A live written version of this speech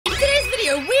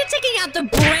video, we're checking out the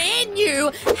brand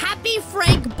new Happy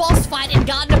Frank boss fight in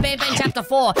Garten of Banban Chapter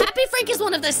 4. Happy Frank is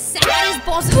one of the saddest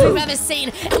bosses we've ever seen,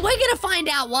 and we're gonna find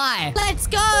out why. Let's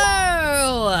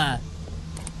go!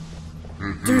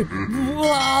 Dude,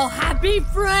 whoa, Happy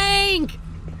Frank!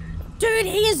 Dude,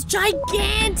 he is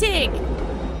gigantic!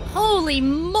 Holy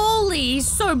moly, he's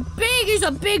so big, he's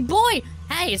a big boy!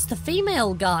 Hey, it's the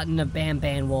female Garten of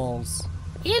Banban walls.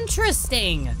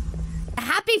 Interesting. A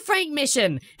Happy Frank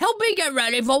mission. Help me get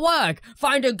ready for work.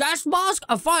 Find a gas mask,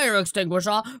 a fire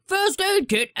extinguisher, first aid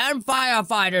kit, and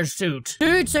firefighter suit.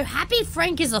 Dude, so Happy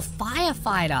Frank is a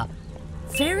firefighter.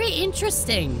 Very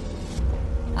interesting.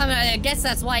 I mean, I guess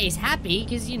that's why he's happy,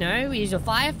 because, you know, he's a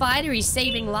firefighter, he's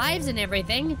saving lives and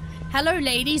everything. Hello,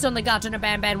 ladies on the Garten of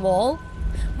Banban wall.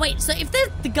 Wait, so if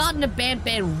the Garten of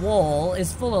Banban wall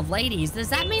is full of ladies, does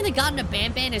that mean the Garten of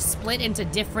Banban is split into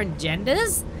different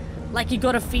genders? Like you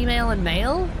got a female and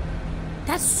male?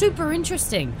 That's super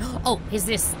interesting. Oh, here's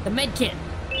this, the med kit.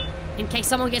 In case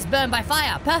someone gets burned by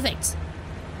fire, perfect.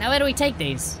 Now where do we take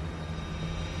these?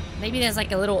 Maybe there's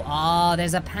like a little, oh,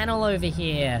 there's a panel over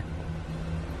here.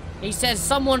 He says,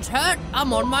 someone's hurt,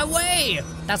 I'm on my way.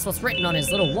 That's what's written on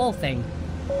his little wall thing.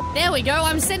 There we go,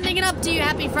 I'm sending it up to you,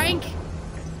 Happy Frank.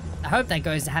 I hope that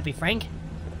goes to Happy Frank.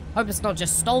 Hope it's not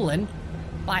just stolen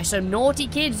by some naughty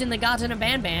kids in the Garten of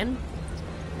Banban.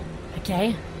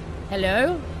 Okay,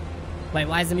 hello? Wait,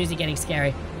 why is the music getting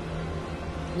scary?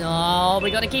 No, we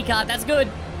got a key card, that's good.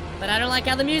 But I don't like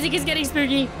how the music is getting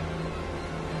spooky.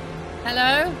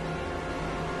 Hello?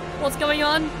 What's going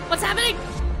on? What's happening?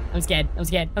 I'm scared, I'm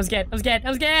scared, I'm scared, I'm scared,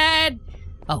 I'm scared!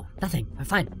 Oh, nothing, I'm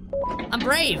fine. I'm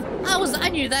brave. I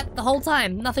knew that the whole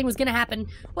time. Nothing was gonna happen.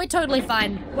 We're totally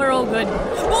fine. We're all good.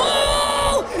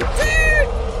 Whoa! Dude!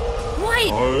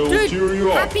 Wait, I'll cheer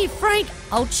you up. Happy Frank,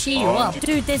 I'll cheer you up.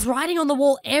 Dude, there's writing on the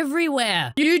wall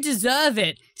everywhere. You deserve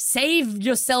it. Save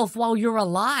yourself while you're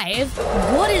alive.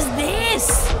 What is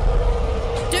this?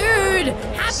 Dude,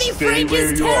 Happy Frank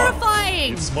is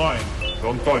terrifying. It's mine.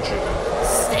 Don't touch it.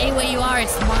 Stay where you are.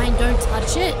 It's mine. Don't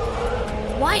touch it.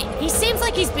 Why? He seems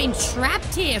like he's been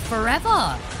trapped here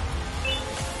forever.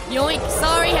 Yoink.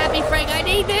 Sorry, Happy Frank. I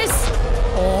need this.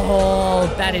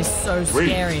 Oh, that is so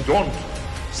scary. Wait, don't.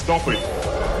 Stop it.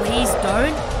 Please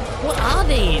don't. What are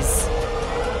these?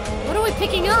 What are we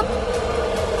picking up?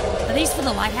 Are these for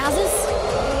the lighthouses?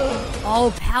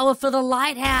 Oh, power for the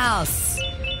lighthouse.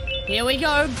 Here we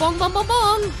go. Bong, bong, bong,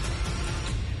 bong.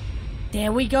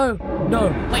 There we go. No.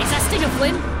 Wait, is that Stinger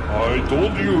Flynn? I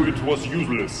told you it was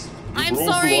useless. You broke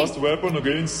the last weapon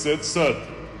against Seth.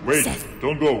 Wait,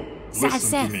 don't go.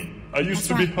 Listen to me. I used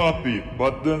to be happy,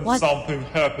 but then something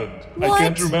happened. I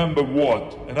can't remember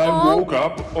what. And I woke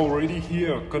up already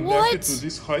here, connected to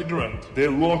this hydrant. They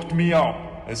locked me up.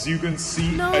 As you can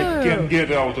see, I can't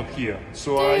get out of here.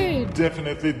 So I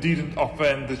definitely didn't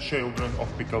offend the children of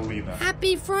Piccolina.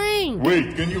 Happy Frank!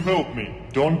 Wait, can you help me?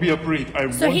 Don't be afraid. I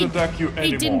won't attack you anymore.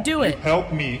 He didn't do it. You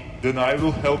help me, then I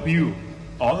will help you.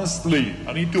 Honestly,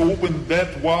 I need to open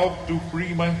that valve to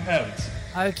free my hands.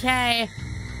 Okay.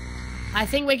 I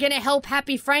think we're gonna help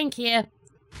Happy Frank here.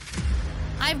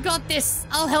 I've got this.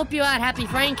 I'll help you out, Happy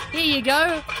Frank. Here you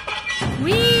go.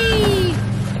 Whee!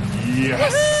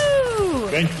 Yes! Woohoo!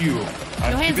 Thank you.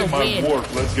 I'm keeping my word.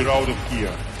 Let's get out of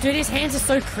here. Dude, his hands are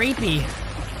so creepy.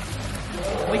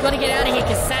 We gotta get out of here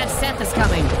because Sad Seth is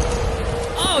coming.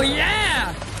 Oh,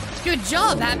 yeah! Good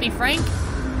job, Happy Frank.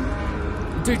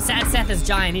 Dude, Sad Seth is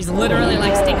giant. He's literally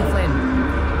like Stinger Flynn.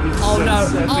 Oh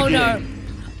no, oh no.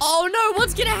 Oh no,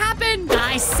 what's gonna happen?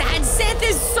 Guys, Sad Seth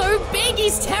is so big,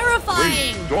 he's terrifying.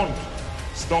 Wait, don't.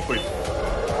 Stop it.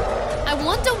 I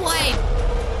wonder why...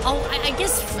 Oh, I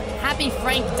guess Happy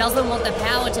Frank doesn't want the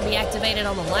power to be activated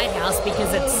on the lighthouse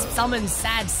because it summons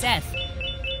Sad Seth.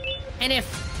 And if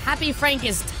Happy Frank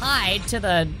is tied to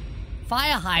the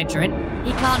fire hydrant,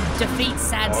 he can't defeat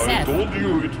Sad Seth. I told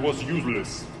you it was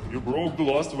useless. You broke the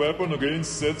last weapon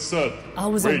against Seth. Oh,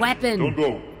 it was a weapon. Don't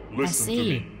go. Listen to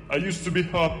me. I used to be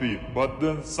happy, but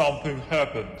then something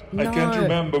happened. No. I can't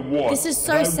remember what. This is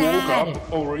so sad. I woke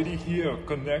up already here,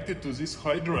 connected to this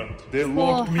hydrant. They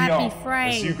locked me up.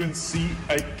 Frank. As you can see,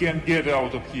 I can't get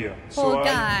out of here. So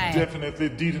I definitely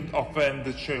didn't offend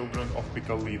the children of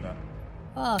Piccolina.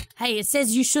 Oh, hey, it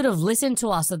says you should have listened to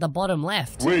us at the bottom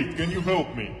left. Wait, can you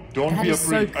help me? Don't be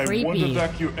afraid. I won't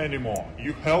attack you anymore.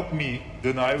 You help me,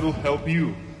 then I will help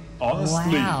you.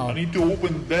 Honestly, I need to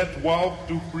open that valve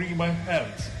to free my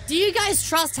hands. Do you guys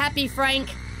trust Happy Frank?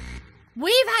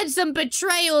 We've had some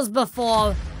betrayals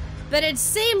before, but it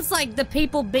seems like the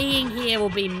people being here will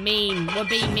be mean to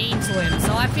him,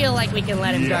 so I feel like we can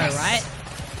let him go, right?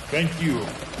 Thank you.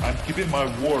 I'm keeping my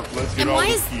word. Let's get out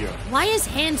of here. Why is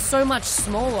hands so much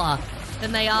smaller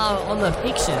than they are on the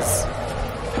pictures?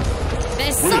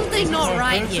 There's something not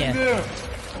right here.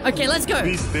 Okay, let's go.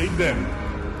 Please take them.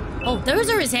 Oh, those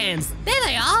are his hands. There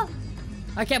they are.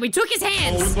 Okay, we took his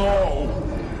hands. Oh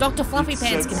no. Dr. Fluffy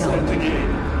Pants can help.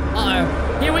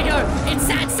 Uh-oh. Here we go. It's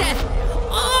Sad Seth.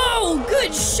 Oh,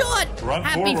 good shot. Run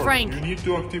Happy forward. Frank. You need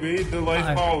to activate the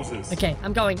lighthouses. Okay,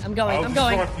 I'm going. I'll I'm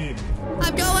going.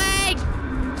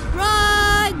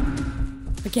 Run!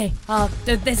 Okay,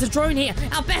 there's a drone here.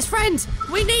 Our best friend.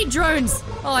 We need drones.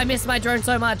 Oh, I miss my drone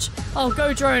so much. Oh,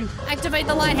 go drone. Activate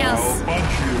the lighthouse. I'll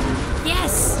punch you.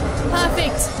 Yes,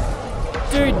 perfect.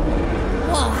 Dude,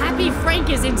 whoa, Happy Frank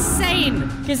is insane.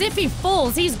 Because if he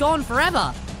falls, he's gone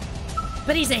forever.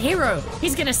 But he's a hero.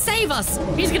 He's gonna save us.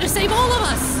 He's gonna save all of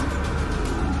us.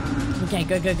 Okay,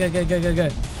 go.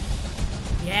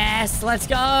 Yes, let's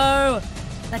go.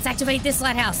 Let's activate this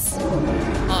lighthouse.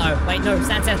 Uh-oh, wait, no,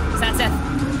 Sad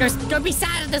Seth. Go be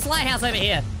sad at this lighthouse over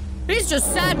here. He's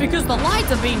just sad because the lights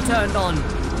are being turned on.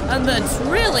 And that's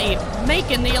really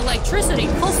making the electricity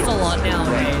cost a lot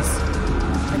nowadays.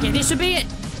 Okay, this should be it.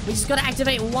 We just gotta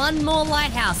activate one more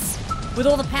lighthouse with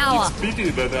all the power. It's pity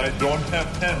that I don't have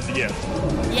hands yet.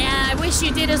 Yeah, I wish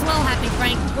you did as well, Happy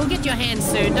Frank. We'll get your hands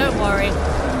soon, don't worry.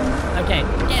 Okay,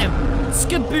 get him.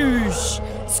 Skaboosh.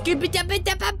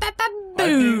 Skooby-dabba-dabba-ba-ba-boo. I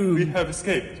think we have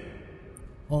escaped.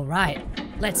 Alright,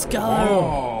 let's go.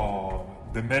 Oh,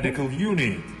 the medical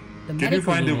unit. Can you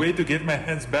find a way to get my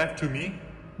hands back to me?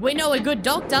 We know a good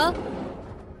doctor.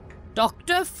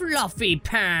 Dr. Fluffy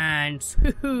Pants.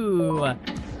 Hoo-hoo.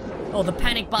 Oh, the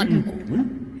panic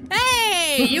button.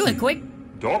 Hey, you were quick.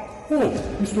 Doc? Oh,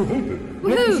 Mr. Hogan.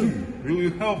 Woohoo! Will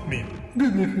you help me?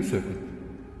 Give me a few seconds.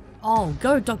 Oh,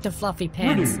 go Dr. Fluffy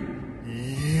Pants.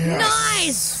 Yes!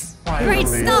 Nice! Finally. Great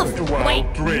stuff! Wow, Wait,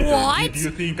 traitor. what? Did you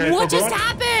think I what forgot? just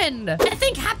happened? I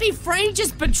think Happy Frank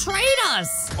just betrayed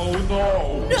us! Oh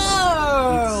no!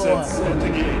 No! It's set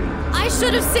again. I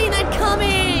should have seen that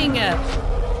coming!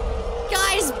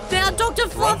 Guys, now Dr.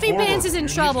 Fluffy Pants is in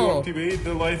trouble. Need to activate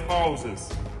the lighthouses.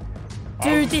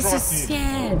 Dude, this is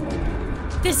sad.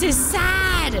 This is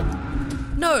sad.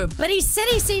 No, but he said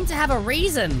he seemed to have a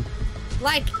reason.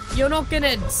 Like, you're not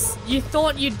gonna... You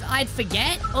thought I'd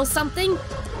forget or something?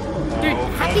 Dude,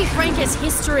 Happy Frank has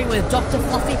history with Dr.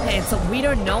 Fluffy Pants that we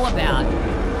don't know about.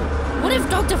 What if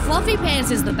Dr. Fluffy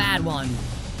Pants is the bad one?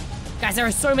 Guys, there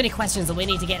are so many questions that we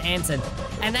need to get answered.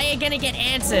 And they are gonna get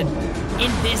answered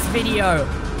in this video.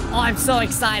 Oh, I'm so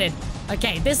excited.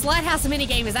 Okay, this lighthouse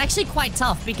minigame is actually quite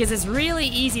tough because it's really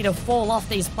easy to fall off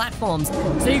these platforms.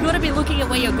 So you've got to be looking at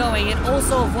where you're going and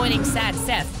also avoiding Sad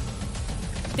Seth.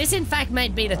 This, in fact, may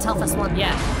be the toughest one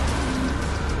yet.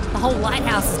 The whole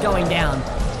lighthouse is going down.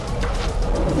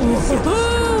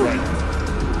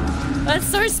 That's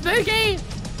so spooky!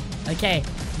 Okay,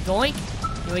 doink.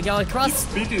 Here we go across. It's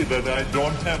pity that I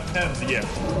don't have hands yet.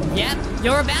 Yep,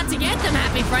 you're about to get them,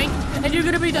 Happy Frank. And you're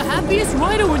gonna be the happiest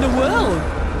rhino in the world.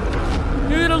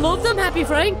 You're gonna love them, Happy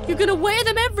Frank. You're gonna wear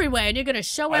them everywhere and you're gonna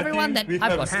show everyone that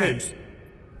I've got hands.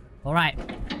 Alright.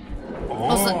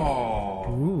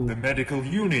 Oh, the medical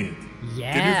unit.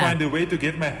 Yeah. Can you find a way to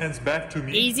get my hands back to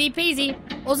me? Easy peasy.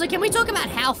 Also, can we talk about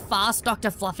how fast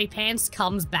Dr. Fluffy Pants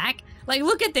comes back? Like,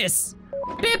 look at this.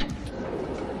 Bip.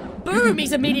 Boom,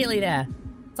 he's immediately there.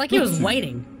 It's like he was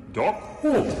waiting. Doc?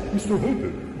 Oh, Mr.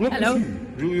 Hogan. Hello.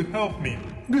 Will you help me?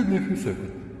 Give me a few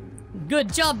seconds.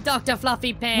 Good job, Dr.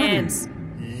 Fluffy Pants.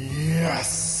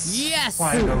 Yes! Yes!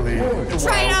 Finally!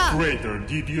 Traitor! Wow, traitor!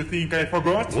 Did you think I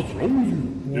forgot? What's wrong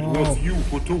with you? It was you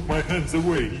who took my hands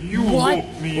away. You What?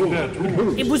 locked me in that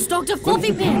room. It was Dr.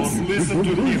 Fluffy Pants. Don't listen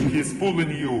to him, he's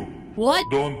fooling you. What?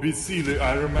 Don't be silly,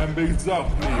 I remember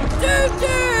exactly.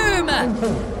 Doom!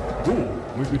 Go.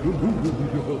 Maybe don't do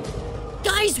your help.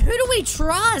 Guys, who do we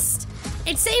trust?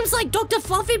 It seems like Dr.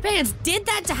 Fluffy Pants did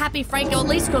that to Happy Frank, or at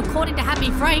least according to Happy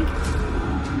Frank.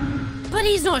 But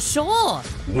he's not sure.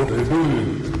 What are you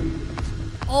doing?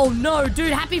 Oh no,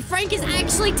 dude, Happy Frank is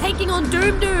actually taking on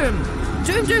Doom Doom.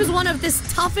 Doom Doom's one of this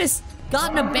toughest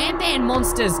Garten of Banban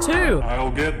monsters too.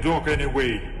 I'll get Doc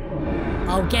anyway.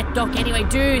 I'll get Doc anyway.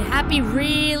 Dude, Happy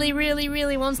really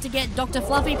wants to get Dr.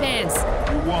 Fluffy Pants.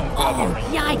 You won't bother me.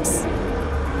 Yikes.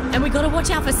 And we gotta watch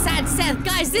out for Sad Seth.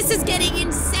 Guys, this is getting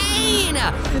insane.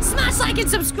 Smash like and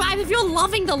subscribe if you're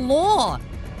loving the lore.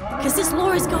 Because this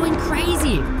lore is going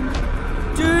crazy.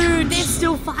 Dude, they're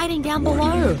still fighting down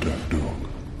below.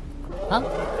 Huh?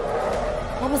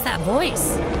 What was that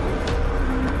voice?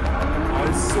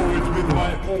 I saw it with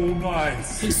my own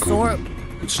eyes. He saw it.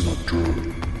 It's not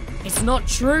true. It's not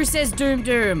true, says Doom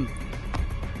Doom.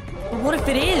 But what if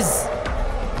it is?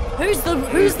 Who's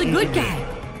the good guy?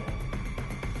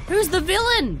 Who's the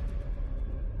villain?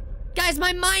 Guys,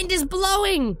 my mind is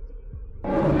blowing.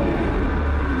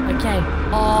 Okay.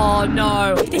 Oh,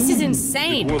 no. This is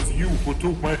insane. It was you who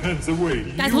took my hands away.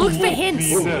 Guys, look for hints.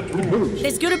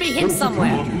 There's gonna be hints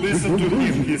somewhere. Don't listen to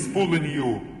him. He's fooling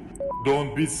you.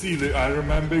 Don't be silly. I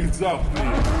remember exactly.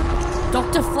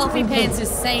 Dr. Fluffy Pants is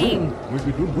saying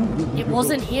it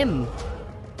wasn't him.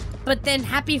 But then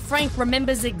Happy Frank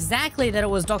remembers exactly that it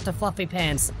was Dr. Fluffy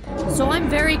Pants. So I'm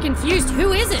very confused.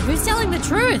 Who is it? Who's telling the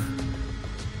truth?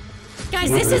 Guys,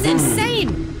 this is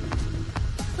insane.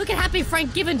 Look at Happy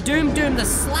Frank giving Doom the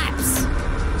slaps.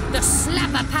 The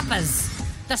slapper pappers.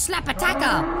 The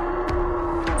slap-attacker.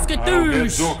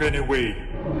 Skadoosh. I'll get anyway.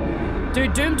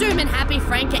 Dude, Doom and Happy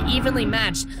Frank are evenly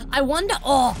matched. I wonder,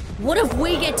 what if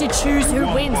we get to choose who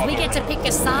wins? We get to pick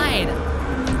a side.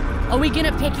 Are we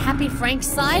gonna pick Happy Frank's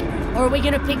side? Or are we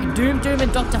gonna pick Doom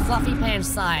and Dr. Fluffy Pants'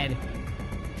 side?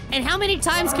 And how many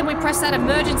times can we press that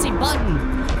emergency button?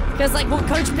 Because, like, will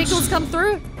Coach Pickles come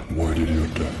through? Why did you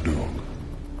attack Doc?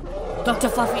 Dr.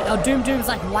 Fluffy, Doom's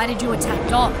like, why did you attack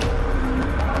Doc?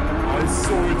 I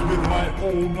saw it with my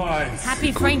own eyes.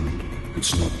 Happy Frank...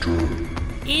 It's not true.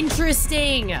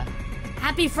 Interesting.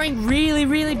 Happy Frank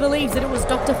really believes that it was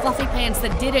Dr. Fluffy Pants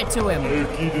that did it to him. Are you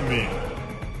kidding me?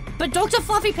 But Dr.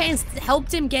 Fluffy Pants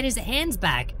helped him get his hands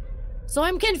back. So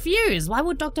I'm confused. Why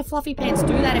would Dr. Fluffy Pants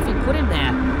do that if he put him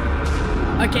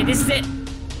there? Okay, this is it.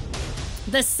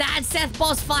 The Sad Seth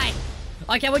boss fight.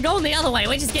 Okay, we're going the other way.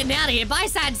 We're just getting out of here. Bye,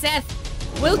 Sad Seth.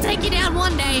 We'll take you down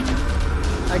one day.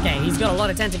 Okay, he's got a lot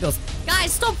of tentacles.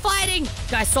 Guys, stop fighting.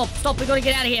 Guys, stop. We gotta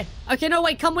get out of here. Okay, no,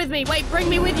 wait, come with me. Wait, bring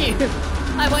me with you.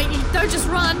 Wait, don't just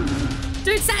run.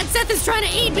 Dude, Sad Seth is trying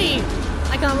to eat me.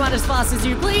 I can't run as fast as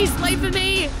you. Please, wait for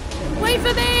me. Wait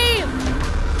for me.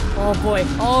 Oh, boy.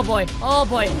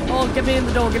 Oh, get me in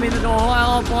the door.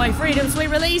 Oh, boy. Freedom, sweet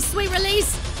release.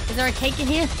 Is there a cake in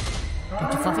here?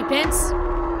 Dr. Fluffy Pants?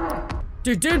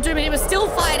 Dude, Doom and him are still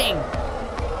fighting.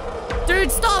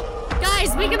 Dude, stop.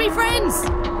 Guys, we can be friends.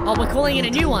 Oh, we're calling in a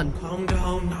new one. Calm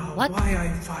down now. What? Why are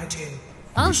you fighting?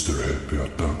 Huh? Mr. Happy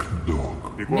attacked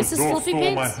Doc. Because Mrs. Dog Fluffy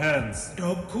stole my Pants? hands.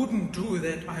 Dog couldn't do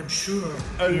that, I'm sure.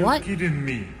 Are you What? kidding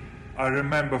me? I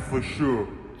remember for sure.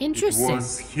 Interesting. It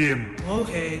was him.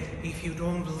 Okay, if you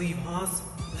don't believe us,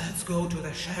 let's go to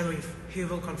the sheriff. He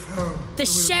will confirm. The We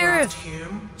will sheriff. trust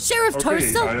him. Sheriff Okay,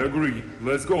 Toaster? I agree.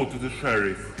 Let's go to the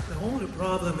sheriff. The only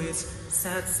problem is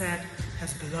Sad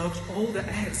has blocked all the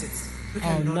exits. We Oh,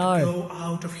 cannot no. go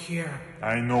out of here.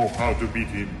 I know how to beat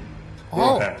him. Oh.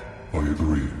 Go ahead. I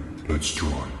agree. Let's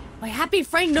try. Wait, Happy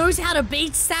Frank knows how to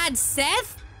beat Sad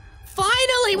Seth?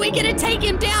 Finally, we're gonna take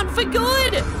him down for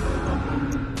good!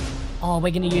 Oh,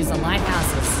 we're gonna use the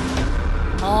lighthouses.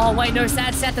 Oh, wait, no,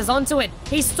 Sad Seth is onto it.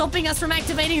 He's stopping us from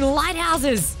activating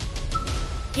lighthouses.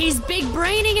 He's big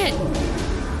braining it.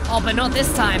 Oh, but not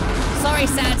this time. Sorry,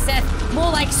 Sad Seth.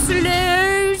 More like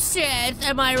slow Seth,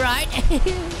 am I right?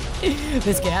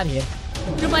 Let's get out of here.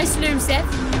 Goodbye, slow Seth.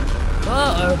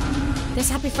 Uh-oh. There's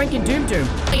Happy Frank and Doom.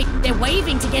 They're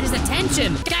waving to get his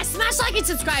attention. Guys, smash like and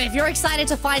subscribe if you're excited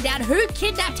to find out who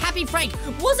kidnapped Happy Frank.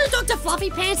 Was it Dr. Fluffy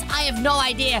Pants? I have no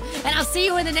idea. And I'll see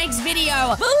you in the next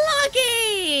video.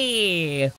 Lucky!